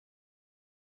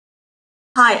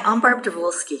Hi, I'm Barb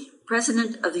Dobrowolski,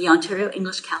 President of the Ontario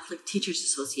English Catholic Teachers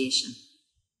Association.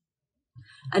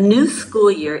 A new school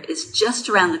year is just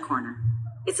around the corner.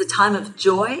 It's a time of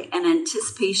joy and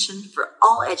anticipation for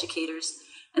all educators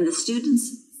and the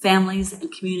students, families,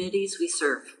 and communities we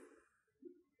serve.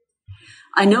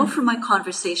 I know from my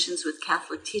conversations with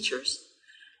Catholic teachers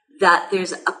that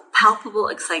there's a palpable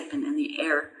excitement in the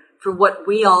air for what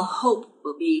we all hope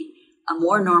will be a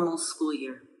more normal school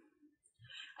year.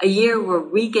 A year where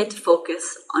we get to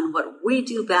focus on what we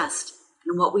do best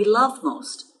and what we love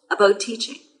most about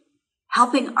teaching,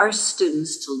 helping our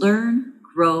students to learn,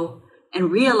 grow, and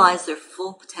realize their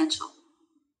full potential.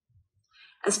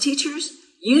 As teachers,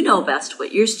 you know best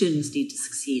what your students need to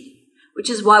succeed, which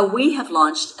is why we have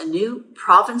launched a new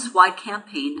province-wide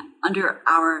campaign under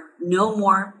our No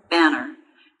More banner,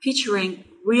 featuring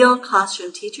real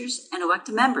classroom teachers and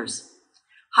OECTA members,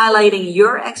 highlighting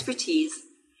your expertise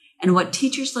and what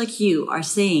teachers like you are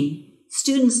saying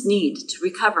students need to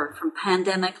recover from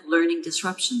pandemic learning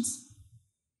disruptions.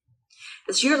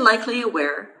 As you're likely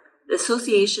aware, the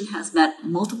association has met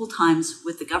multiple times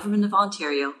with the Government of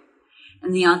Ontario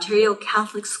and the Ontario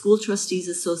Catholic School Trustees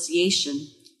Association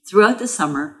throughout the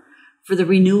summer for the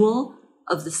renewal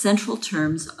of the central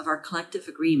terms of our collective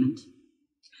agreement.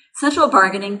 Central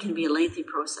bargaining can be a lengthy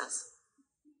process,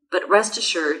 but rest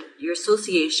assured, your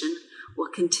association will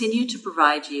continue to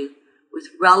provide you with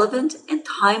relevant and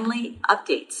timely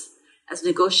updates as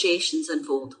negotiations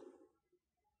unfold.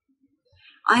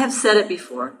 I have said it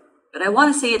before, but I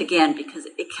want to say it again because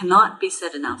it cannot be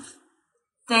said enough.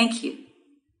 Thank you.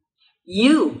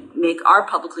 You make our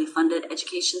publicly funded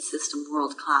education system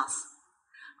world-class.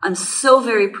 I'm so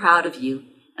very proud of you,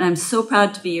 and I'm so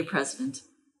proud to be your president.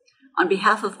 On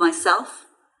behalf of myself,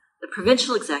 the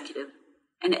provincial executive,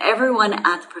 and everyone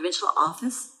at the provincial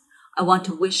office, I want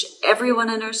to wish everyone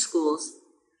in our schools,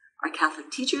 our Catholic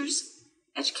teachers,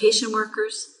 education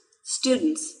workers,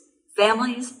 students,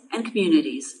 families, and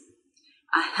communities,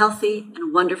 a healthy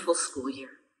and wonderful school year.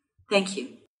 Thank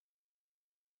you.